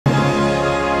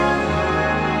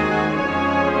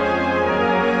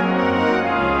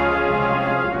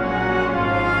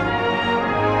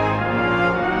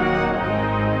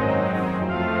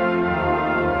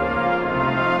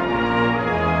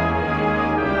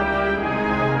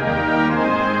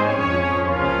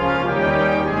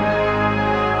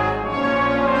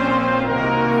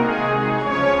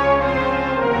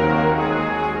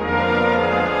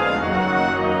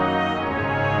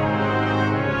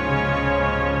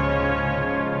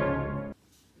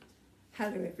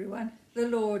Hello everyone, the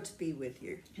Lord be with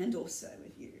you. And also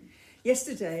with you.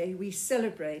 Yesterday we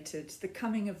celebrated the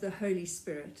coming of the Holy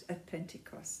Spirit at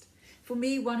Pentecost. For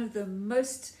me, one of the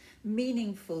most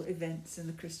meaningful events in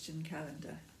the Christian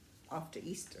calendar, after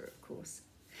Easter of course.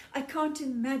 I can't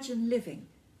imagine living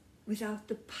without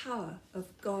the power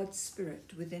of God's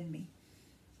Spirit within me,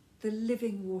 the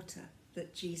living water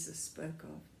that Jesus spoke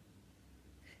of.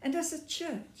 And as a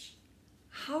church,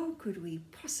 how could we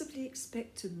possibly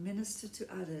expect to minister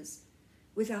to others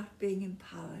without being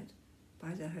empowered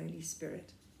by the Holy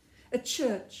Spirit? A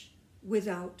church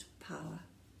without power.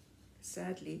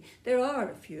 Sadly, there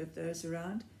are a few of those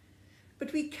around,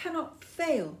 but we cannot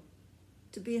fail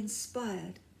to be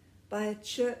inspired by a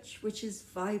church which is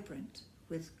vibrant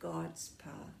with God's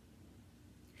power.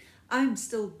 I'm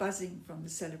still buzzing from the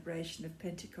celebration of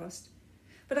Pentecost,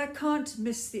 but I can't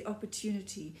miss the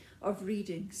opportunity of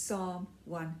reading Psalm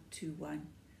 121,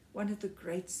 one of the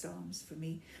great psalms for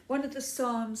me, one of the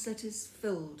psalms that is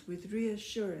filled with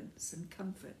reassurance and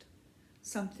comfort,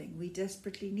 something we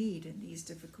desperately need in these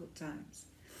difficult times.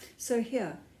 So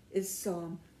here is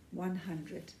Psalm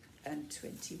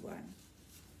 121.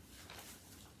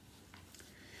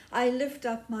 I lift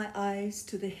up my eyes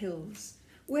to the hills.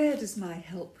 Where does my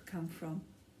help come from?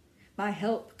 My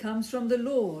help comes from the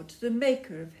Lord, the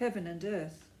maker of heaven and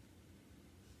earth.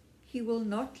 He will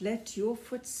not let your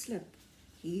foot slip.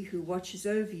 He who watches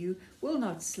over you will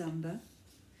not slumber.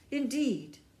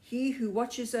 Indeed, he who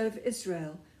watches over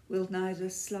Israel will neither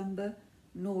slumber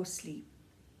nor sleep.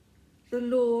 The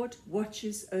Lord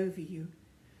watches over you.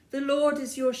 The Lord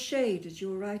is your shade at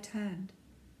your right hand.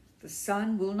 The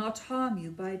sun will not harm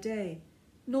you by day,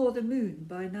 nor the moon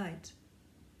by night.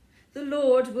 The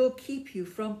Lord will keep you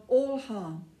from all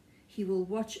harm. He will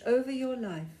watch over your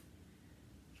life.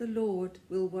 The Lord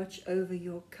will watch over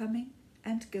your coming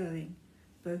and going,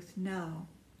 both now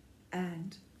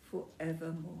and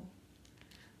forevermore.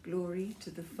 Glory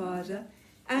to the Father,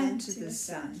 and to the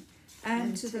Son,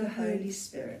 and to the Holy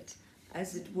Spirit,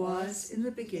 as it was in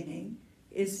the beginning,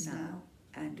 is now,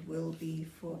 and will be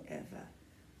forever.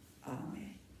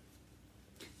 Amen.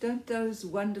 Don't those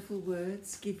wonderful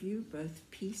words give you both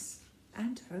peace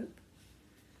and hope?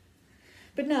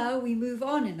 But now we move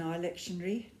on in our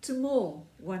lectionary to more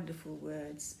wonderful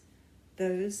words,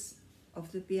 those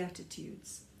of the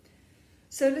Beatitudes.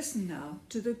 So listen now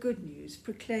to the good news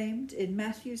proclaimed in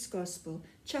Matthew's Gospel,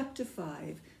 chapter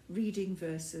 5, reading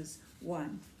verses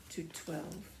 1 to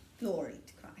 12. Glory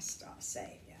to Christ our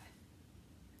Saviour.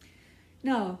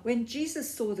 Now, when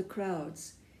Jesus saw the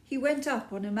crowds, he went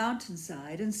up on a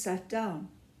mountainside and sat down.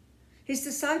 His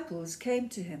disciples came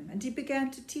to him, and he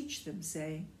began to teach them,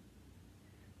 saying,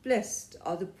 Blessed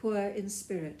are the poor in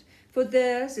spirit, for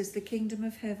theirs is the kingdom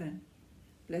of heaven.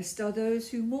 Blessed are those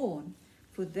who mourn,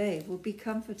 for they will be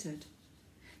comforted.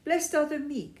 Blessed are the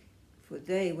meek, for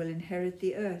they will inherit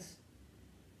the earth.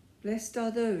 Blessed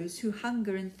are those who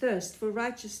hunger and thirst for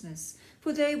righteousness,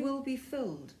 for they will be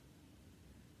filled.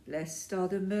 Blessed are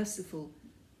the merciful,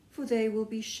 for they will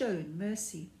be shown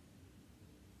mercy.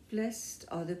 Blessed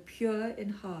are the pure in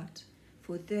heart,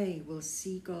 for they will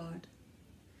see God.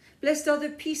 Blessed are the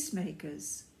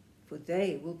peacemakers, for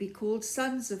they will be called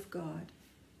sons of God.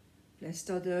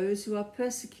 Blessed are those who are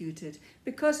persecuted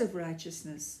because of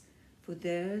righteousness, for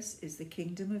theirs is the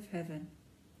kingdom of heaven.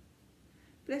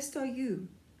 Blessed are you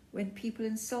when people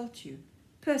insult you,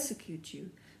 persecute you,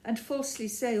 and falsely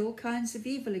say all kinds of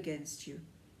evil against you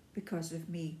because of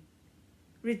me.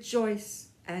 Rejoice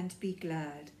and be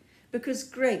glad, because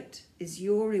great is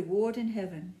your reward in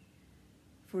heaven.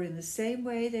 For in the same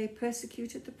way they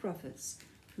persecuted the prophets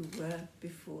who were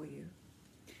before you.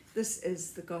 This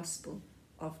is the gospel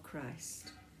of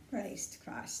Christ. Praise to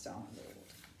Christ our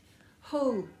Lord.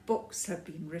 Whole books have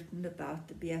been written about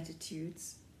the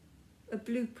Beatitudes. A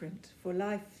blueprint for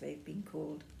life, they've been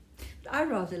called. But I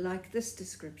rather like this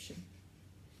description.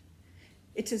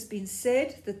 It has been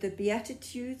said that the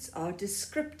Beatitudes are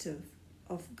descriptive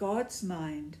of God's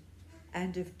mind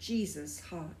and of Jesus'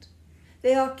 heart.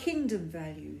 They are kingdom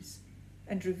values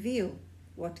and reveal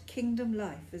what kingdom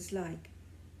life is like.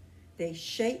 They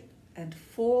shape and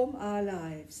form our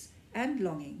lives and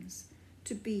longings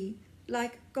to be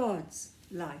like God's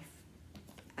life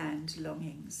and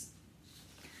longings.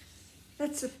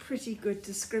 That's a pretty good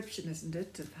description, isn't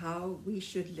it, of how we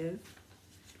should live?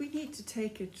 We need to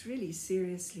take it really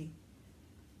seriously.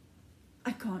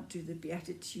 I can't do the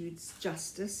Beatitudes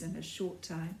justice in a short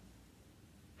time.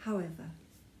 However,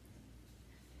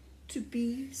 to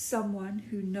be someone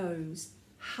who knows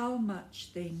how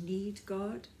much they need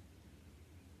God,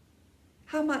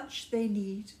 how much they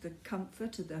need the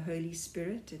comfort of the Holy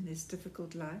Spirit in this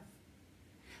difficult life,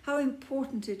 how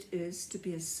important it is to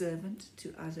be a servant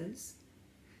to others,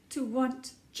 to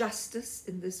want justice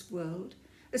in this world,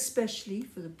 especially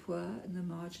for the poor and the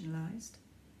marginalized,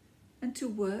 and to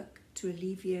work to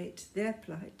alleviate their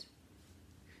plight,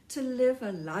 to live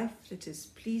a life that is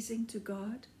pleasing to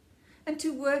God, and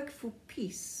to work for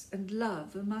peace and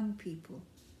love among people,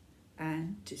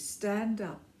 and to stand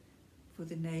up for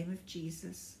the name of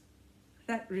Jesus.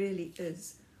 That really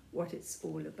is what it's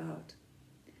all about.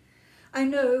 I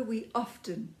know we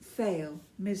often fail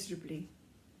miserably,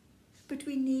 but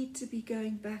we need to be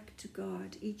going back to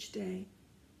God each day,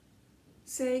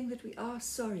 saying that we are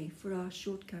sorry for our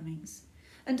shortcomings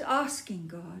and asking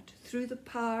God, through the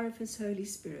power of His Holy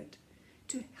Spirit,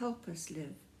 to help us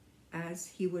live as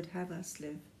He would have us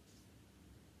live.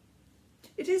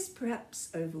 It is perhaps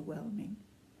overwhelming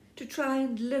to try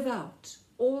and live out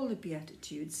all the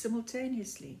Beatitudes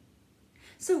simultaneously.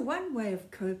 So one way of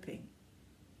coping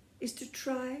is to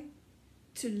try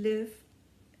to live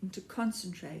and to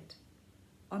concentrate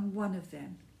on one of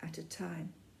them at a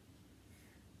time.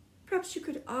 Perhaps you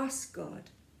could ask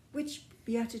God which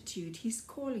Beatitude He's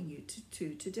calling you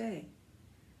to today.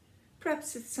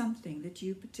 Perhaps it's something that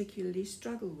you particularly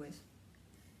struggle with.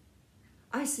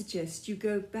 I suggest you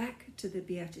go back to the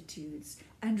Beatitudes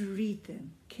and read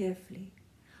them carefully.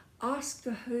 Ask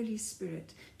the Holy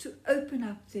Spirit to open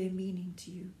up their meaning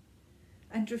to you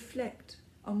and reflect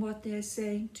on what they're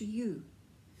saying to you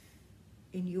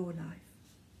in your life.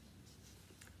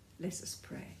 Let us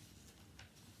pray.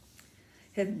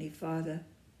 Heavenly Father,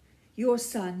 your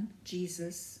Son,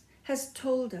 Jesus, has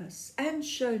told us and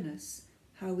shown us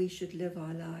how we should live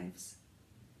our lives.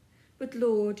 But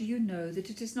Lord, you know that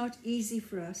it is not easy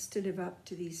for us to live up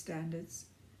to these standards.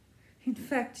 In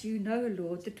fact, you know,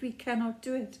 Lord, that we cannot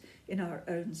do it in our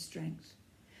own strength.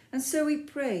 And so we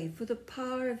pray for the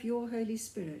power of your Holy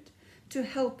Spirit to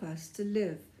help us to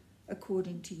live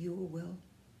according to your will.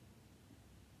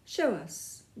 Show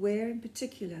us where in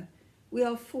particular we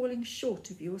are falling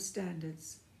short of your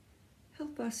standards.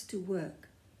 Help us to work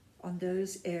on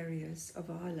those areas of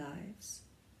our lives.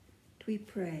 We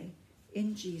pray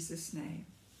in Jesus' name.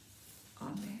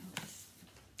 Amen.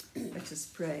 Let us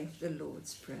pray the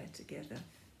Lord's Prayer together.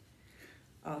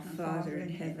 Our Father in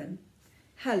heaven,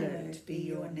 hallowed be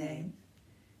your name.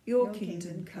 Your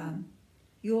kingdom come,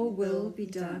 your will be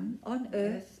done on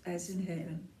earth as in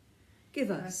heaven.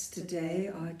 Give us today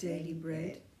our daily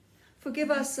bread. Forgive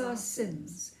us our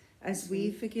sins as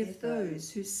we forgive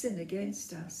those who sin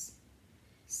against us.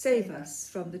 Save us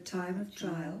from the time of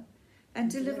trial and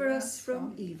deliver us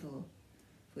from evil.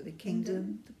 For the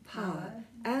kingdom, the power,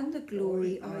 and the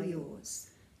glory are yours,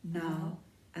 now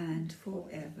and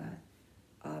forever.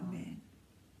 Amen.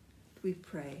 We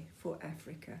pray for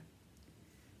Africa.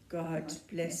 God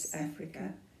bless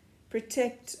Africa.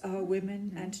 Protect our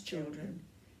women and children.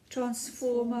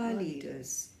 Transform our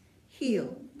leaders.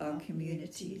 Heal our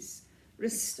communities.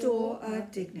 Restore our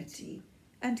dignity.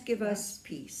 And give us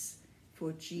peace.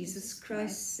 For Jesus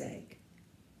Christ's sake.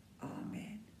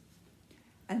 Amen.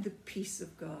 And the peace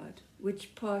of God,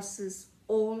 which passes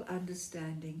all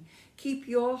understanding, keep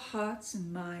your hearts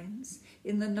and minds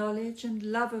in the knowledge and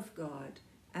love of God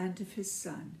and of his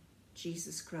Son,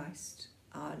 Jesus Christ,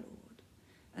 our Lord.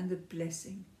 And the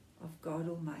blessing of God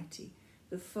Almighty,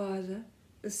 the Father,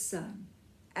 the Son,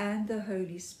 and the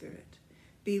Holy Spirit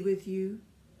be with you,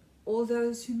 all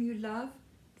those whom you love,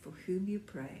 for whom you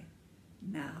pray,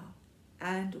 now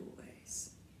and always.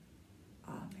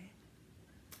 Amen.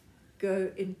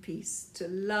 Go in peace to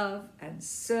love and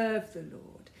serve the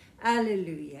Lord.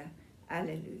 Alleluia,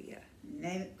 alleluia. In the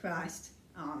name of Christ,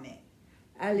 amen.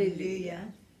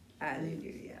 Alleluia,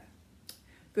 alleluia.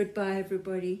 Goodbye,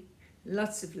 everybody.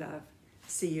 Lots of love.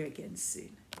 See you again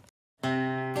soon.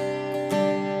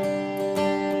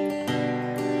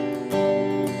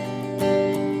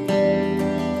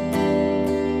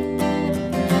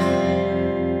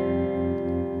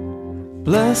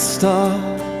 Blessed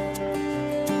are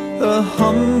the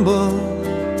humble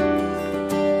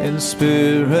in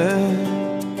spirit,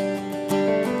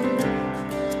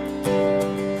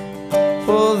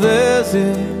 for theirs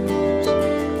is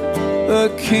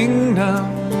the kingdom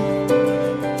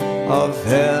of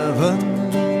heaven.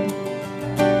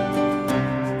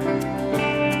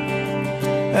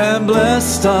 And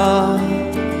blessed are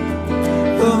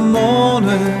the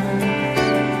mourners,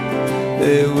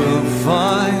 they will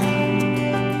find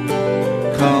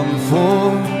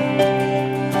comfort.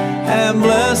 And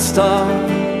blessed are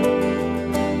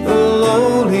the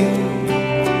lowly,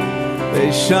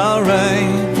 they shall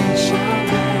reign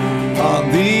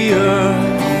on the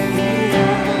earth.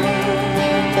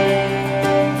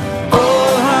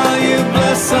 Oh, how you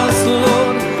bless us,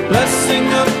 Lord.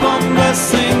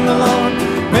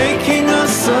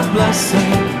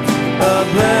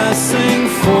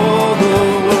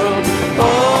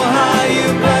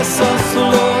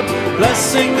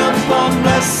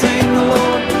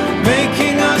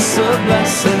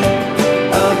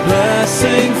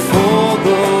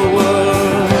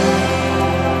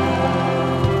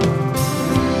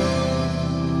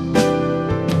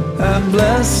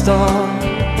 blessed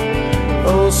are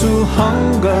those who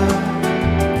hunger,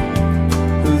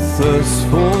 who thirst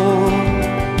for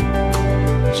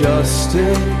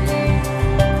justice,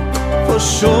 for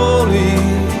surely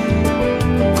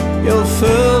you'll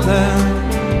fill them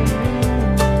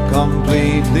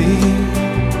completely.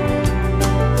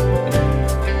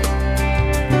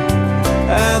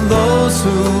 And those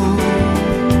who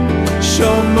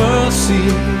show mercy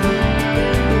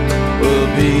will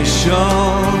be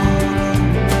shown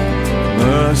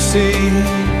mercy.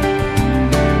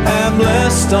 And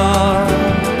blessed are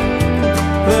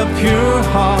the pure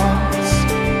hearts,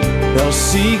 they'll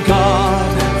see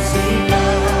God,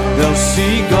 they'll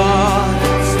see God.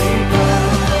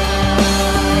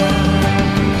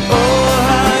 Oh,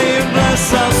 how you bless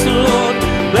us, Lord,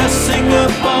 blessing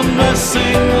upon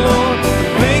blessing, Lord,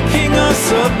 making us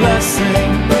a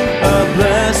blessing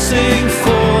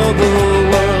for the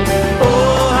world.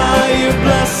 Oh, how you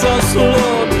bless us,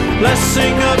 Lord,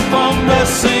 blessing upon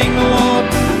blessing, Lord,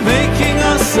 making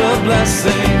us a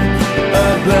blessing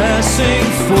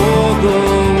for the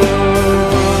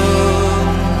world.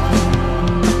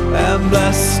 And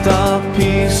blessed are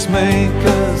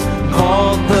peacemakers,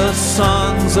 called the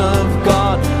sons of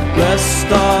God.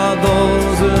 Blessed are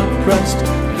those oppressed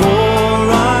for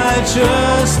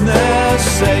righteousness'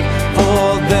 sake, for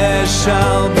there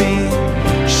shall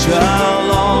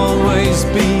always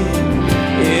be,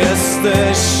 yes,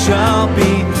 there shall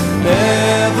be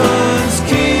heaven's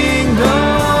kingdom.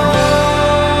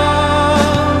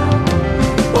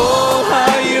 Oh,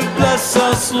 how you bless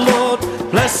us, Lord,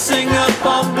 blessing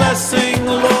upon blessing,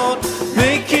 Lord,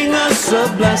 making us a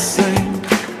blessing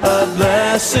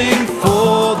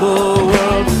for the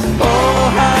world. Oh,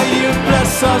 how you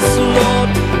bless us, Lord,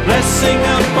 blessing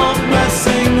upon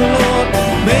blessing, Lord,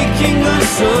 making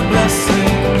us a blessing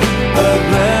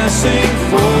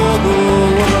for the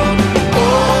world.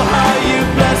 Oh, how you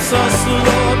bless us,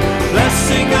 Lord,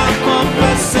 blessing upon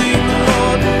blessing,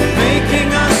 Lord, making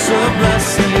us a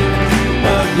blessing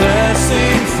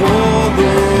for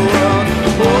the world.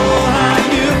 Oh, how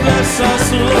you bless us,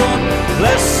 Lord,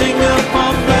 blessing